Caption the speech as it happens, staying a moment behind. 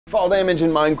Fall damage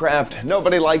in Minecraft,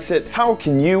 nobody likes it. How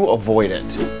can you avoid it?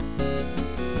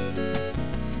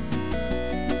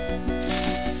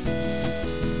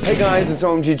 Hey guys, it's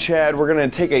OMG Chad. We're gonna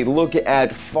take a look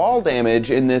at fall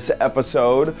damage in this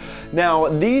episode. Now,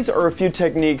 these are a few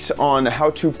techniques on how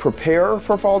to prepare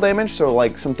for fall damage. So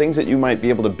like some things that you might be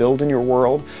able to build in your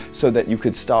world so that you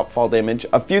could stop fall damage.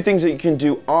 A few things that you can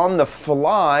do on the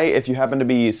fly if you happen to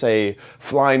be, say,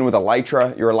 flying with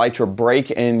elytra, your elytra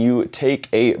break and you take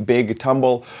a big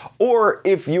tumble. Or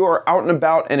if you are out and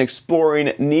about and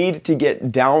exploring, need to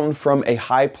get down from a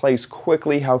high place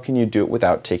quickly, how can you do it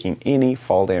without taking any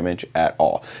fall damage at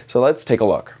all? So let's take a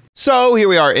look. So here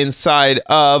we are inside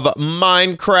of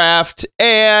Minecraft,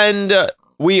 and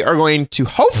we are going to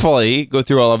hopefully go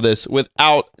through all of this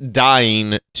without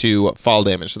dying to fall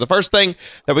damage. So the first thing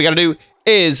that we got to do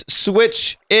is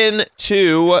switch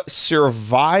into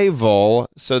survival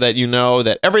so that you know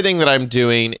that everything that I'm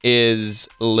doing is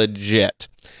legit.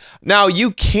 Now,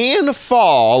 you can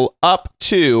fall up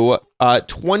to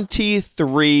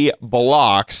 23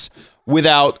 blocks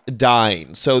without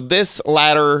dying. So this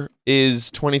ladder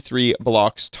is 23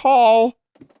 blocks tall,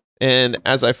 and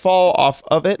as I fall off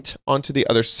of it onto the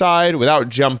other side without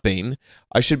jumping,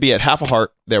 I should be at half a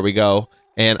heart. There we go.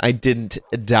 And I didn't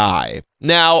die.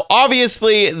 Now,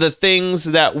 obviously, the things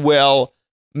that will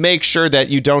make sure that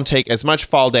you don't take as much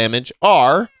fall damage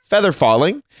are feather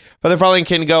falling. Feather falling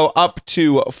can go up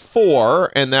to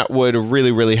 4, and that would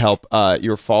really help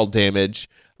your fall damage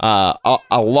a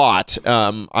lot.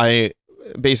 I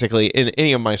basically, in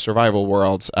any of my survival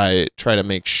worlds, I try to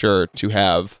make sure to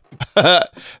have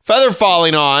feather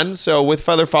falling on. So with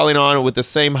feather falling on with the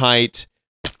same height,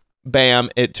 bam,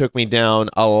 it took me down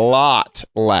a lot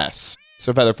less.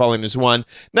 So feather falling is 1.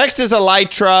 Next is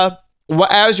elytra.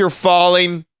 As you're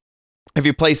falling, if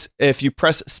you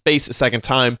press space a second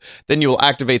time, then you will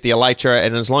activate the elytra,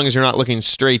 and as long as you're not looking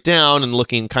straight down and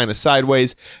looking kind of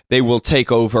sideways, they will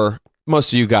take over.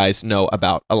 Most of you guys know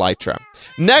about elytra.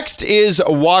 Next is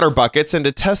water buckets, and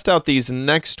to test out these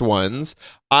next ones,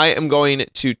 I am going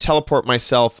to teleport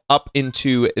myself up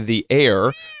into the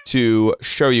air to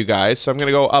show you guys. So I'm going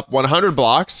to go up 100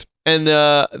 blocks, and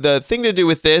the thing to do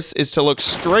with this is to look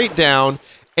straight down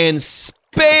and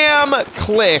spam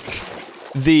click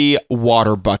the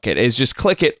water bucket. Is just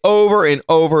click it over and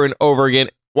over and over again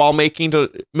while making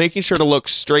sure to look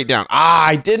straight down. Ah,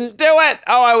 I didn't do it.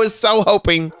 Oh, I was so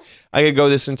hoping I could go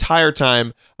this entire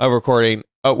time of recording.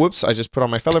 Oh, whoops, I just put on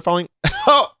my feather falling.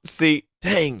 Oh, see,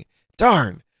 dang,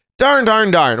 darn.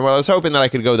 Well, I was hoping that I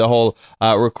could go the whole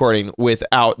recording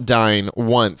without dying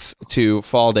once to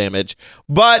fall damage.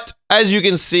 But as you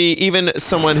can see, even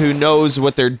someone who knows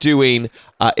what they're doing,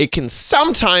 it can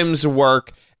sometimes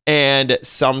work and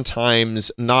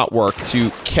sometimes not work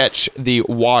to catch the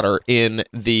water in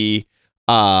the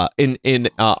on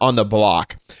the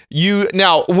block.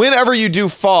 Now, whenever you do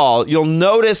fall, you'll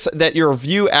notice that your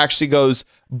view actually goes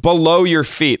below your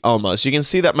feet almost. You can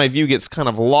see that my view gets kind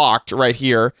of locked right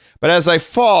here, but as I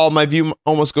fall, my view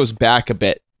almost goes back a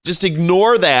bit. Just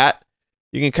ignore that.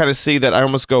 You can kind of see that I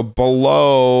almost go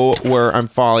below where I'm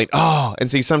falling. Oh,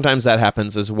 and see, sometimes that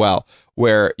happens as well,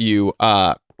 where you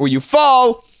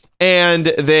fall and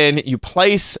then you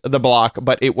place the block,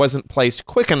 but it wasn't placed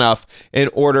quick enough in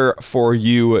order for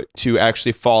you to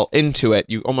actually fall into it.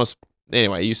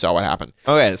 Anyway, you saw what happened.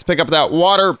 Okay, let's pick up that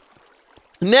water.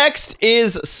 Next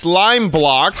is slime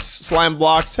blocks. Slime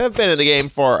blocks have been in the game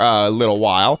for a little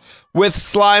while. With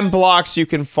slime blocks, you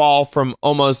can fall from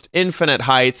almost infinite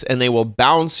heights and they will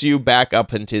bounce you back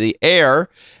up into the air.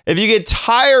 If you get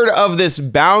tired of this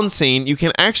bouncing, you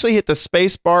can actually hit the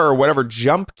space bar or whatever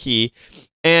jump key,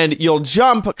 and you'll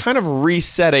jump, kind of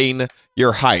resetting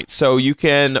your height. So you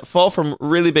can fall from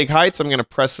really big heights. I'm going to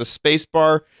press the space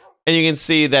bar, and you can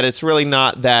see that it's really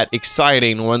not that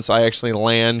exciting once I actually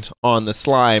land on the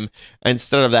slime.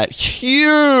 Instead of that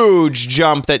huge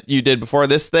jump that you did before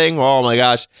this thing, oh my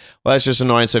gosh, well, that's just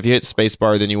annoying. So if you hit space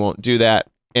bar, then you won't do that,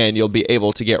 and you'll be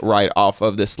able to get right off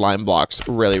of the slime blocks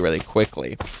really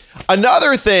quickly.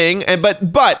 Another thing,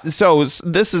 so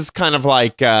this is kind of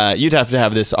like, you'd have to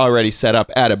have this already set up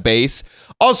at a base.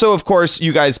 Also, of course,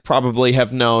 you guys probably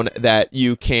have known that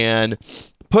you can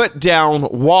put down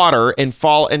water and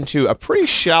fall into a pretty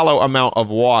shallow amount of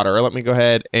water. Let me go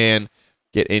ahead and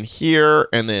get in here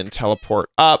and then teleport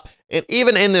up. And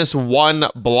even in this 1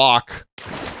 block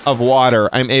of water,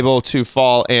 I'm able to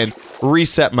fall and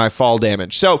reset my fall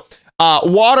damage. So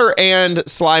Water and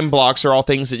slime blocks are all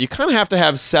things that you kind of have to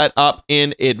have set up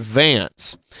in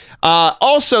advance.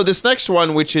 Also, this next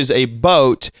one, which is a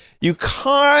boat, you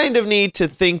kind of need to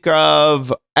think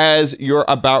of as you're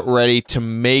about ready to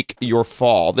make your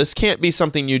fall. This can't be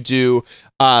something you do,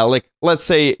 like, let's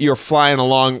say you're flying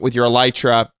along with your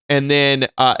elytra, and then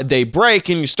they break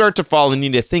and you start to fall and you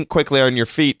need to think quickly on your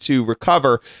feet to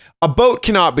recover. A boat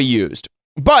cannot be used.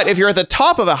 But if you're at the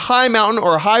top of a high mountain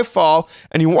or a high fall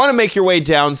and you want to make your way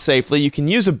down safely, you can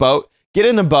use a boat, get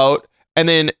in the boat, and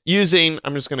then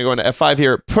I'm just going to go into F5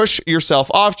 here, push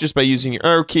yourself off just by using your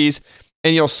arrow keys,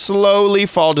 and you'll slowly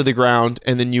fall to the ground,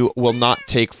 and then you will not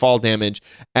take fall damage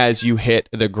as you hit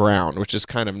the ground, which is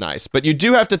kind of nice. But you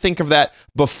do have to think of that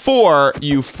before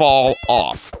you fall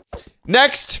off.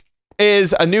 Next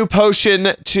is a new potion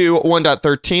to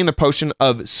 1.13, the potion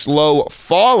of slow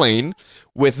falling.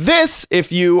 With this,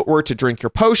 if you were to drink your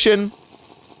potion,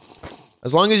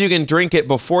 as long as you can drink it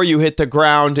before you hit the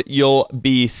ground, you'll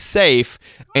be safe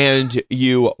and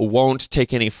you won't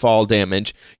take any fall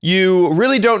damage. You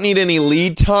really don't need any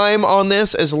lead time on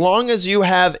this. As long as you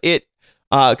have it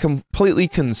completely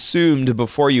consumed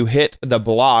before you hit the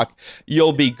block,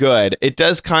 you'll be good. It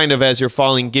does kind of, as you're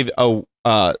falling, give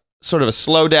a sort of a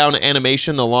slowdown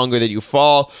animation the longer that you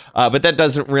fall, but that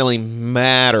doesn't really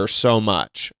matter so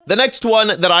much. The next one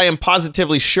that I am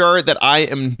positively sure that I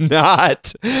am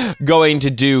not going to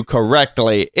do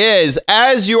correctly is,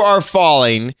 as you are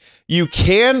falling, you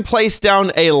can place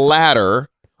down a ladder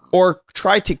or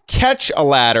try to catch a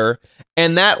ladder,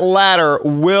 and that ladder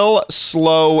will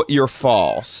slow your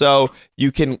fall. So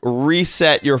you can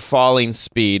reset your falling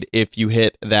speed if you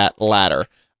hit that ladder.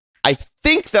 I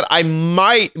think that I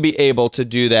might be able to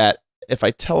do that if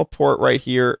I teleport right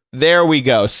here. There we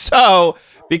go. So,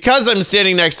 because I'm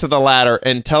standing next to the ladder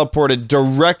and teleported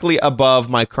directly above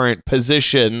my current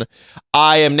position,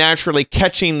 I am naturally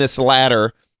catching this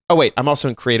ladder. Oh, wait, I'm also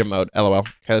in creative mode. LOL. Okay,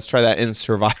 let's try that in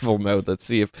survival mode. Let's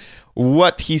see if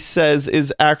what he says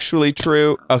is actually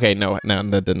true. Okay, no,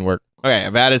 that didn't work. Okay,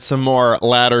 I've added some more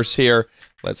ladders here.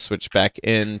 Let's switch back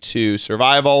into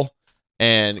survival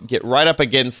and get right up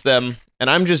against them. And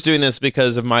I'm just doing this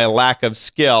because of my lack of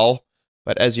skill.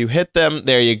 But as you hit them,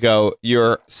 there you go.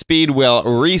 Your speed will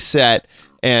reset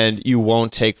and you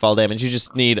won't take fall damage. You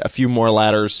just need a few more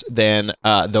ladders than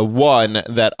the one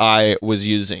that I was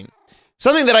using.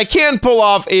 Something that I can pull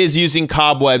off is using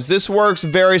cobwebs. This works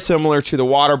very similar to the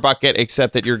water bucket,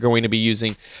 except that you're going to be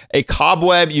using a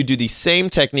cobweb. You do the same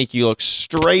technique. You look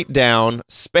straight down,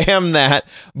 spam that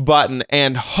button,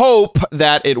 and hope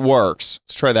that it works.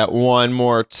 Let's try that one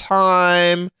more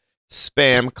time.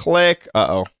 Spam click.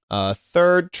 Uh-oh.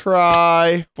 Third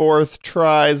try. Fourth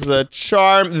try's the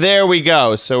charm. There we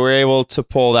go. So we're able to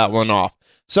pull that one off.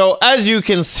 So as you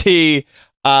can see,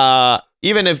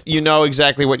 even if you know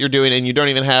exactly what you're doing and you don't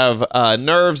even have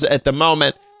nerves at the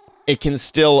moment, it can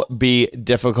still be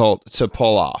difficult to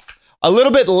pull off. A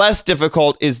little bit less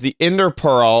difficult is the Ender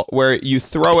Pearl, where you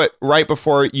throw it right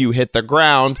before you hit the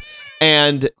ground,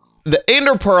 and the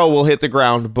Ender Pearl will hit the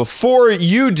ground before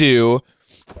you do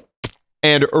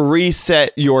and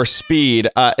reset your speed.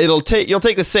 You'll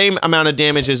take the same amount of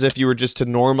damage as if you were just to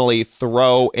normally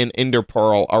throw an Ender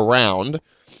Pearl around.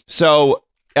 So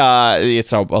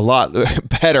it's a lot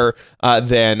better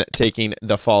than taking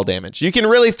the fall damage. You can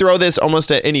really throw this almost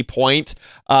at any point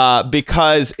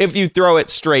because if you throw it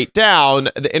straight down,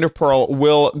 the Ender Pearl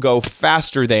will go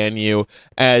faster than you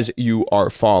as you are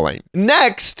falling.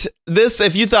 Next,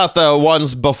 if you thought the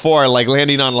ones before, like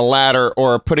landing on a ladder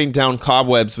or putting down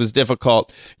cobwebs, was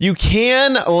difficult, you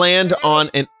can land on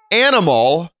an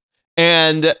animal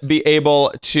and be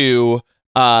able to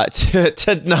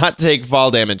not take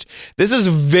fall damage. This is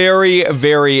very,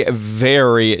 very,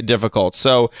 very difficult.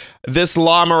 So this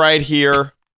llama right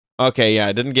here, okay, yeah,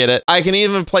 I didn't get it. I can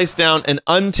even place down an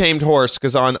untamed horse,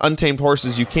 because on untamed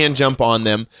horses, you can jump on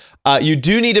them. You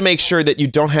do need to make sure that you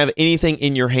don't have anything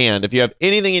in your hand. If you have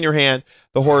anything in your hand,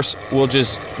 the horse will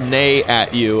just neigh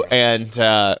at you, and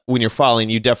when you're falling,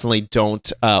 you definitely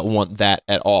don't want that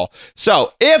at all.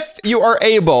 So if you are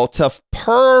able to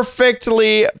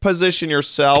perfectly position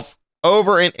yourself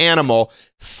over an animal,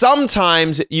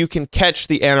 sometimes you can catch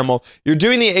the animal. You're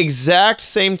doing the exact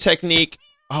same technique,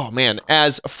 oh man,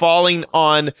 as falling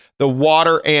on the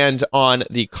water and on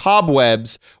the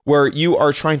cobwebs, where you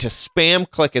are trying to spam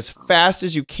click as fast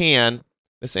as you can.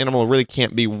 This animal really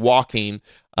can't be walking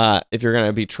if you're going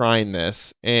to be trying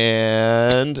this.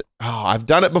 And, oh, I've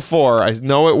done it before. I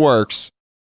know it works.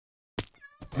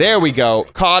 There we go.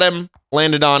 Caught him,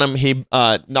 landed on him. He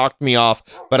knocked me off,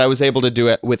 but I was able to do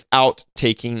it without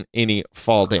taking any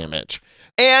fall damage.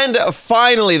 And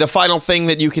finally, the final thing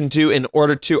that you can do in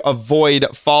order to avoid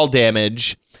fall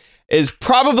damage is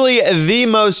probably the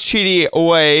most cheaty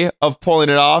way of pulling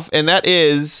it off, and that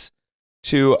is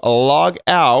to log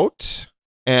out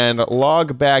and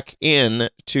log back in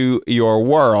to your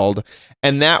world,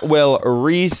 and that will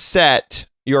reset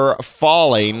your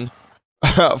falling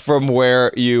from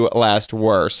where you last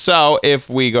were. So if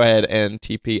we go ahead and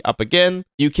TP up again,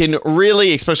 you can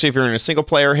really, especially if you're in a single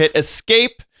player, hit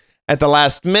escape at the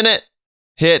last minute,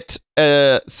 hit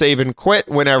save and quit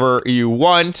whenever you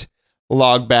want,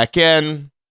 log back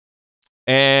in,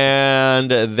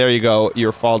 and there you go.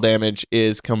 Your fall damage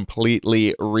is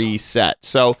completely reset.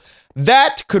 So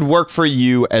that could work for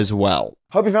you as well.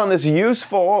 Hope you found this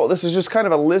useful. This is just kind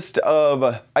of a list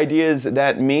of ideas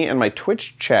that me and my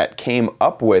Twitch chat came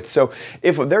up with. So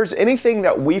if there's anything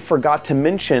that we forgot to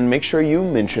mention, make sure you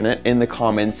mention it in the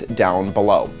comments down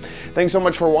below. Thanks so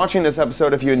much for watching this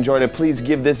episode. If you enjoyed it, please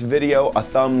give this video a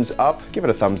thumbs up. Give it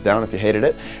a thumbs down if you hated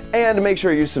it. And make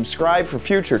sure you subscribe for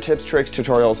future tips, tricks,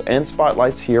 tutorials, and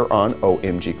spotlights here on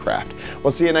OMGcraft.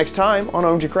 We'll see you next time on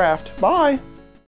OMGcraft. Bye!